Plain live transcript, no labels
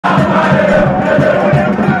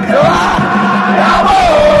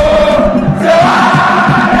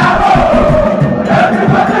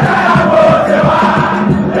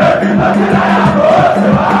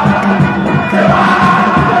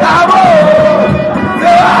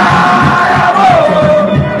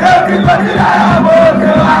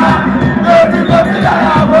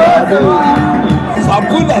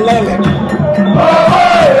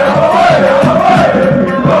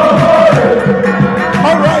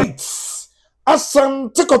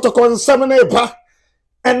Asante Kotoko nsemene ba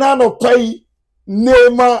enano pay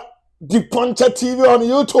Nema the Puncher TV on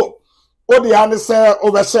YouTube. Odi ane say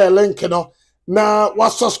over share link no na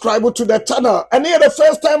was subscribe to the channel. And here the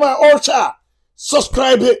first time I all share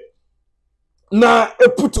subscribe it na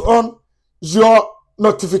put on your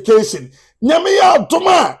notification. Nyame ya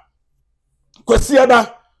doma kwesi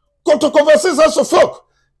ada Kotoko versus Asofok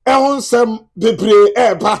ehonsem bebre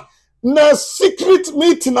eba na secret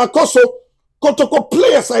meeting akoso Kotoko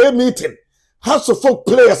players aye meeting. House of Folk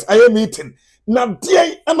players aye meeting. Na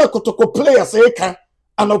dia ama Kotoko players aye ka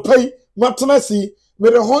anopay matenasi me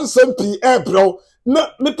the honsem pi bro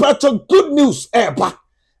na me pracho good news eba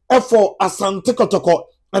for Asante Kotoko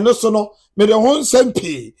and also no me the honsem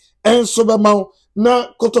pi enso be ma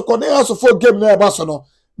na Kotoko ne House of Folk game na eba so no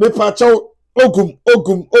me pracho ogum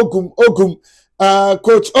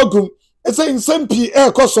coach ogum e say nsem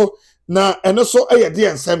pi koso na enoso aye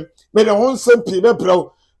dia nsem me the honsem pi be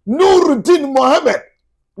bro Nuruddin Mohammed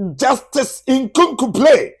justice in kunku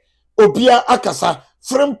play obia akasa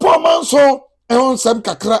frempo manso ehonsem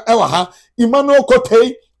kakra ewa ha Emmanuel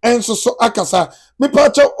Kotei enso so akasa me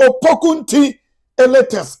pacho opokunti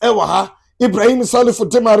latest ewa ha Ibrahim Salifu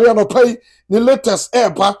de Maria no pay the latest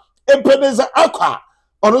eba Ebeneza Akwa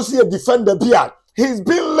honestly a defender bia he's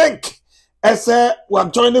been linked as we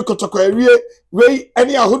joining Kotoko area we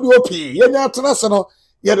any ahudu opi yenya atena no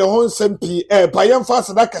ye the honsem pi bayan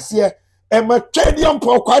fast da kase ma twediam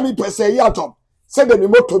po kwami pese ya job said the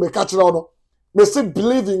moto be catch no me say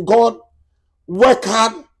believe in God, work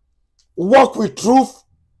hard, walk with truth,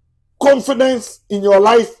 confidence in your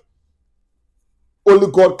life. Only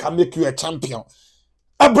God can make you a champion.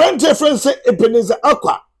 A brand friend say Ebenezer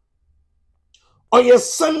Akwa on your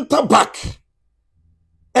center back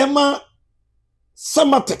Emma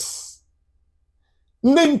Samatex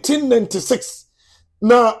 1996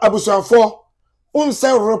 na abusuafo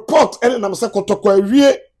unse report ene na mse Kotoko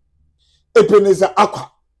awie Ebenezer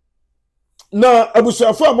Akwa na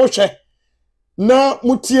abusuafo amohwe na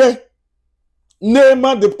mutie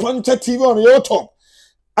Nema the Puncher TV on YouTube.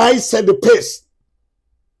 I set the pace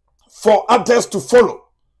for others to follow.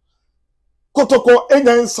 Kotoko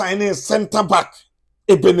enyan signing center back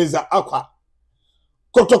Ebenezer Akwa.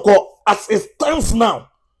 Kotoko as it stands now,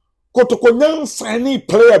 Kotoko nyan signing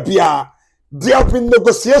player bia. There have been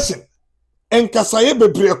negotiation and kasaye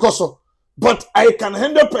bebre koso, but I can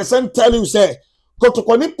 100% tell you say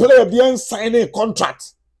Kotoko ni player bia signing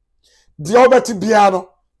contract. The other biano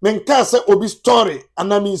menka say obi story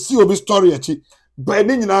and I mean see obi story achi but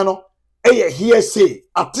ni nyina no here say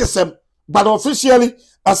atisem but officially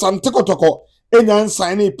Asante Kotoko enyan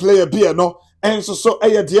signing player bia no and so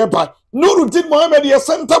dear ba Nuruddin Mohammed ye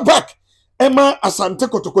center back Emma Asante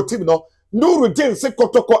Kotoko team no Nuruddin say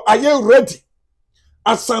Kotoko are you ready?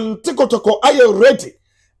 Asante Kotoko are you ready?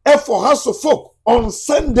 For House of Folk on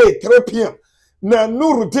Sunday 3 p.m. Na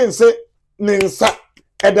Nuruddin say ninsa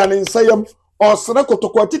eda ninsayam or Sana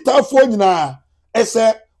Kotoko tita fo nyina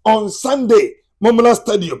ese on Sunday Momala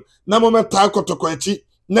Stadium na momenta Kotoko echi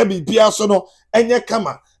na bibia so no enye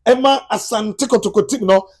kama Emma Asante Kotoko team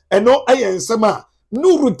no eno aye nsema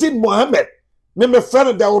Nuruddin Mohammed me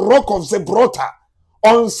friend the Rock of Gibraltar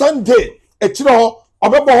on Sunday echiro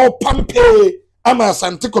obebo ho pampe ama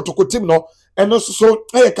Asante Kotoko team no eno so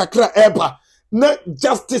kakra eba na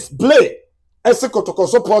justice play ese Kotoko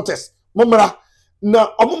supporters momra na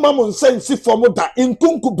omuma mo nsensi form da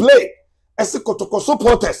inkunku play ese Kotoko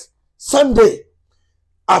supporters Sunday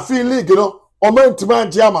afi league no omantima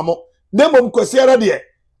anje amamo na mom kwasiara de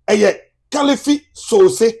eye Kalifi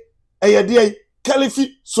Sose eye de Kalifi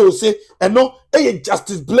Sose eno eye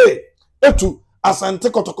justice play etu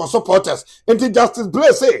Asante Kotoko supporters enti justice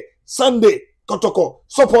play say Sunday Kotoko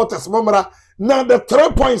supporters momra na the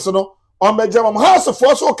 3 points no on mejama house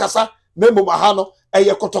for so kasa na mum aha no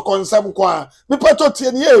eye Kotoko nsem kwa me pato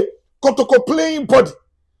tie ne Kotoko playing body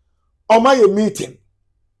on my meeting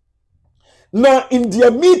now in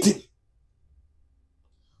their meeting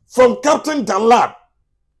from Captain Danlad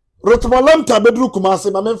Richmond bedru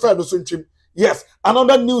kumase ma menfa do so ntwim yes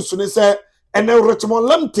another news ne say and Richmond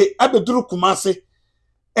Lamte abedru kumase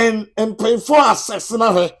and pay for assess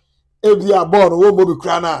na he ebi a ball wo mo bi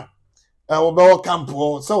kra na wo be wo camp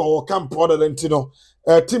wo se wo camp wo da ntino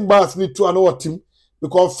team bars ni two ano team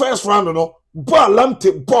because first round no ball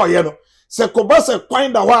lante ball ye no se ko ba se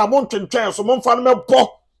kwan da ho a mo ntwentwen so mo mfa no me bo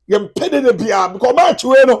ye mpede de bia because match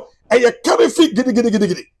we no e carry fit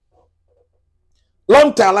gidi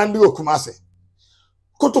long talent go Kumasi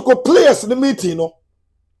Kotoko players in the meeting no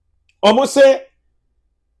almost say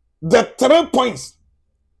the 3 points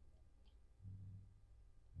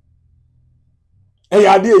e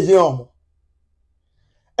ya de ehia omo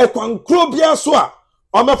e kwankro bia so a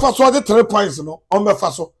omefa so the 3 points no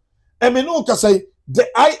omefa so e me no ka say the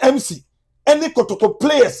IMC any Kotoko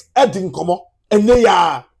players edin komo enye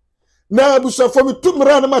ya na abusa for me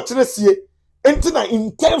tumra na ma kire sie entina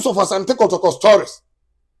in terms of Asante Kotoko stories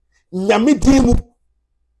nyame dimu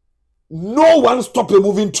no one stop a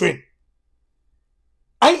moving train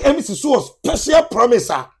IMC so special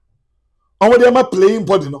promiser on what they are playing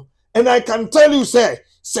body no. And I can tell you, say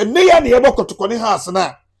near the able Kotoko house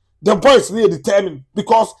now. The boys need determined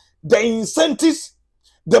because the incentives,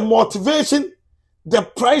 the motivation, the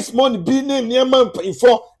price money being near man paying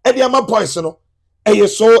for any other boys, you know. And you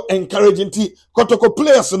so encouraging tea. Kotoko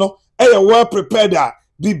players, you know, and you well prepared.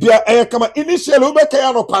 Bibia, and come initially,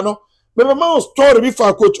 Ubeka Pano. Remember my story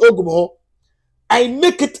before Coach Ogumo. I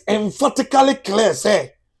make it emphatically clear,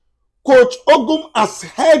 say Coach Ogum as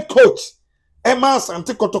head coach. Emma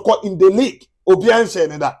Asante Kotoko in the league. Obian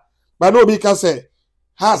saying that. But no can say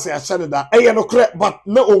has a said that. I no correct, but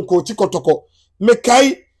no on Coach Kotoko.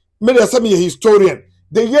 Mekai made a semi historian.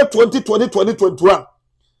 The year 2020-2021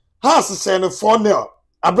 has sent a 4-0.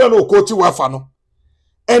 Abrano Coach Wafano.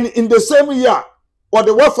 And in the same year, what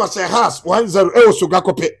the Wafa say has 1-0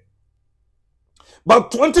 Sugakope.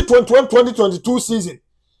 But 2021-2022 season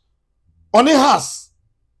only has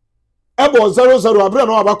about 0-0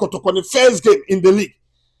 Abrano Kotoko the first game in the league.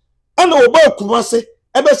 And Oba Kumasi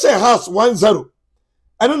ebe say has 1-0.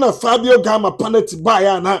 And then Fabio Gama penalty by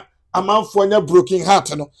a man for a broken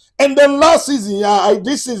heart. No? And then last season,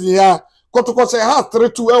 this season, Kotoko say has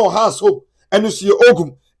 3-2 or has hope. And you see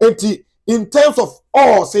Ogum. And in terms of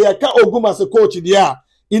all, say I can't Ogum as a coach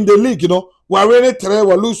in the league, you know, we really try,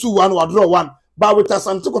 we lose 1, we draw 1. But with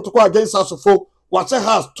Asante Kotoko against us, what say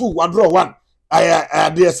has 2, we draw 1. I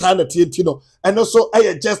decided to, know. And also,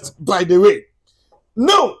 I just by the way.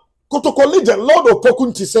 No, Kotoko legend, Lord of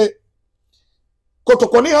Pokunti say,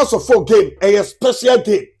 Kotoko has a 4 game, a special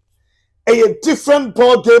game, a different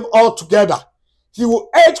ball game altogether. He will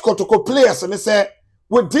urge Kotoko players and he say,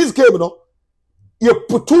 with this game, you know, you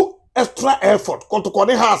put 2 extra effort. Kotoko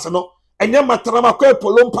has, you know, and you matrama kwe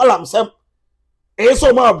polom palam sem.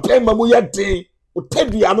 Eso ma blame mamuya day, o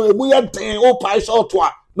tedi ano emuya day, o pai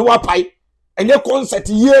shotwa, no pai. And your concert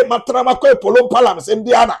ye matrama kwe polom palam sem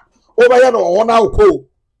diana. Over here no ona uko.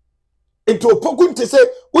 Into a Pokunti say,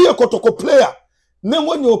 we are Kotoko player. Then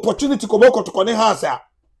when your opportunity come out to Kone house,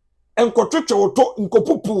 and Kotricha will talk in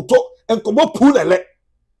Kopu to and Komo Pulele.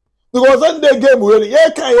 Because then the game will ye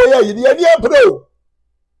can bro.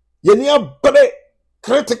 Ye near bre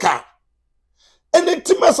critical. And then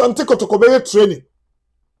Timas and take Kotoko training.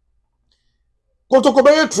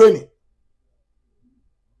 Kotoko training.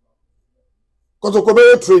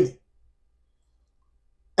 Kotoko training.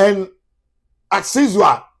 And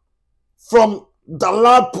Axizwa from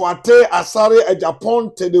Dalab, Poate, Asare,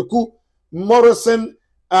 Ejapon, Tedeku, Morrison,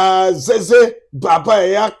 Zeze,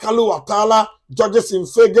 Babaya, Kalu Atala, Georges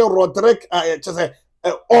Infege, Roderick,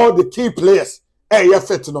 all the key players. Eh,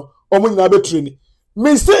 fit no. Omun na betrini.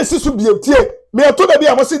 Me say sisu biemtie. Me ato da bi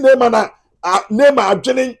amasi name na name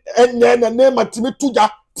adwene enye na name atimi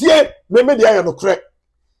tuja tie me de aye no kre.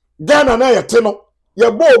 Ghana na ye te no. Ye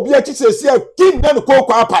bo obi achi sesi a king na no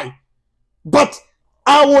kwa apai. But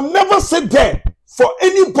I will never sit there for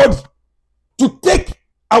anybody to take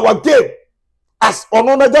our game as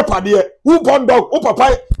onono japade. Who born dog, who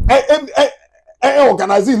papa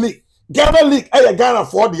organizing league. Ghana league Ghana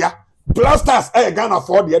for dia. Blasters Ghana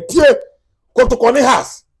for dia. Tie Kotoko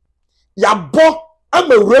has. Ya bo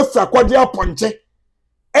am a ref akwadia ponche.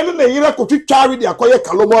 Ene na yira kotu twari dia koye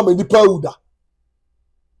kalomo am nipa uda.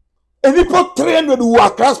 Enipo 300 who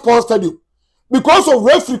are class sports stadium. Because of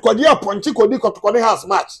referee kwadia ponche kodi Kotoko has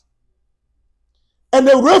match. And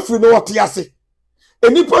the referee no what yase.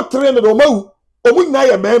 Enipo 300 omu na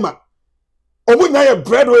ye mema. Omu na ye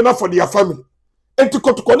breadwinner for their family. And to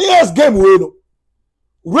Kotoko has game we no.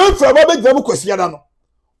 Referee ababe jamu kwesiada no.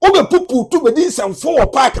 Obe pupu tu be din sam fo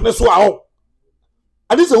park ne so aho.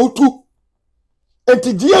 Ade se utu.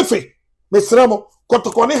 Enti GFA mesramo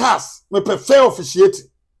Kotoko has me prefer officiate.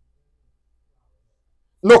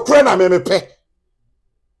 No krena me pe.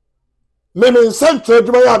 Me central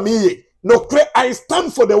adwuma ya me no I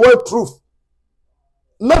stand for the word truth.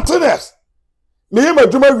 Nothing else. Me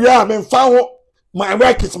adwuma wi a me fa ho my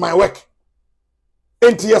work is my work.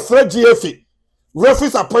 Enti yesra GFA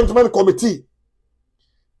Referees Appointment Committee.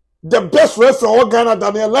 The best referee of Ghana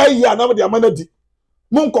Daniel Lai ya na me de amanadi.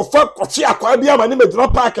 Munko fa kwachi akwa bia ma ne medina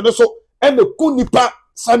park ne so and the kunipa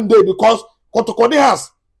Sunday because Kotoko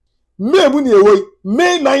has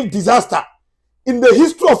May 9 disaster in the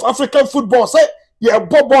history of African football. Say yeah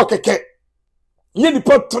bobo keke ye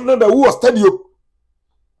nipa tone the who stadium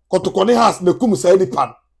Kotoko has ne kum say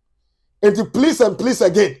nipa. And please and please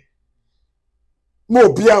again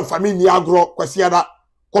mo bia mfami ni agro kwasiada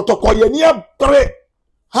Kotoko ye ni abre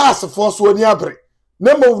has force wo ni abre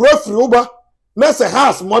na mo referee uba na se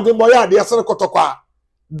has modern boy ade asere Kotoko a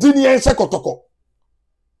dini en se Kotoko.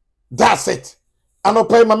 That's it.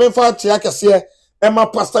 Anopai mamenfa chia kese Emma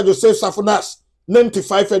Pastor Joseph Safunas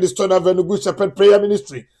 95 Ediston Avenue Good Shepherd Prayer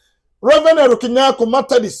Ministry. Reverend Erukinya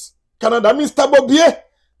Kumatadis Canada Mr. Bobie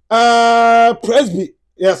Presby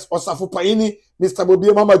yes Osafu Paini Mr.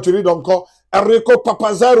 Bobie Mama Juri Donko Enrico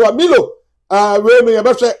Papazaro Amilo we me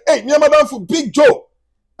yabeshe hey me madam for Big Joe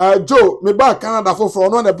Joe me ba Canada for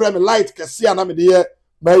no na bre me light kese na me de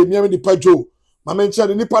by me ni pa Joe mamencha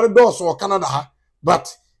ni paradox or Canada ha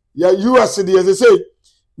but ya US the as they say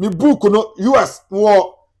me book no US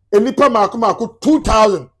wo enipa mako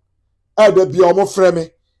 2000 da bia omo frɛ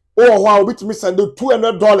me o ho a obit me send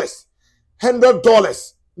 $200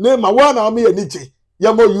 $100 ne ma wa na me yanije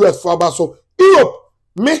ya mo US for abaso Europe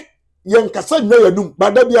me yankasa nya yanum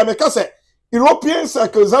bada bia me kase European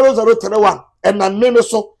Circle 0031 na me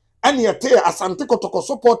so ane yete Asante Kotoko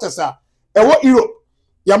supporters a ewo Europe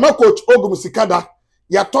ya ma coach Ogum Sikada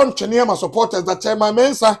ya ton chene ma supporters that chairman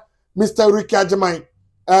mensa Mr. Ricky Ajimai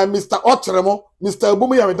Mr. Otremo Mr.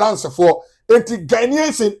 Bumu ya dance for enti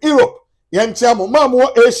Ghanaians in Europe yanchiamo mamu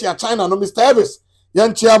Asia China no Mr. Elvis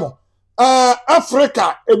yanchiamo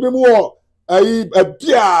Africa ebimu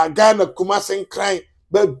bia Ghana Kumasi crying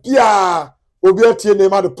but bia obiatie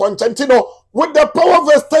name the point and no with the power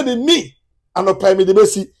vested in me and no pay me the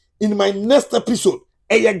best in my next episode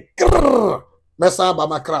mesa ba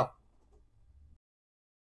makra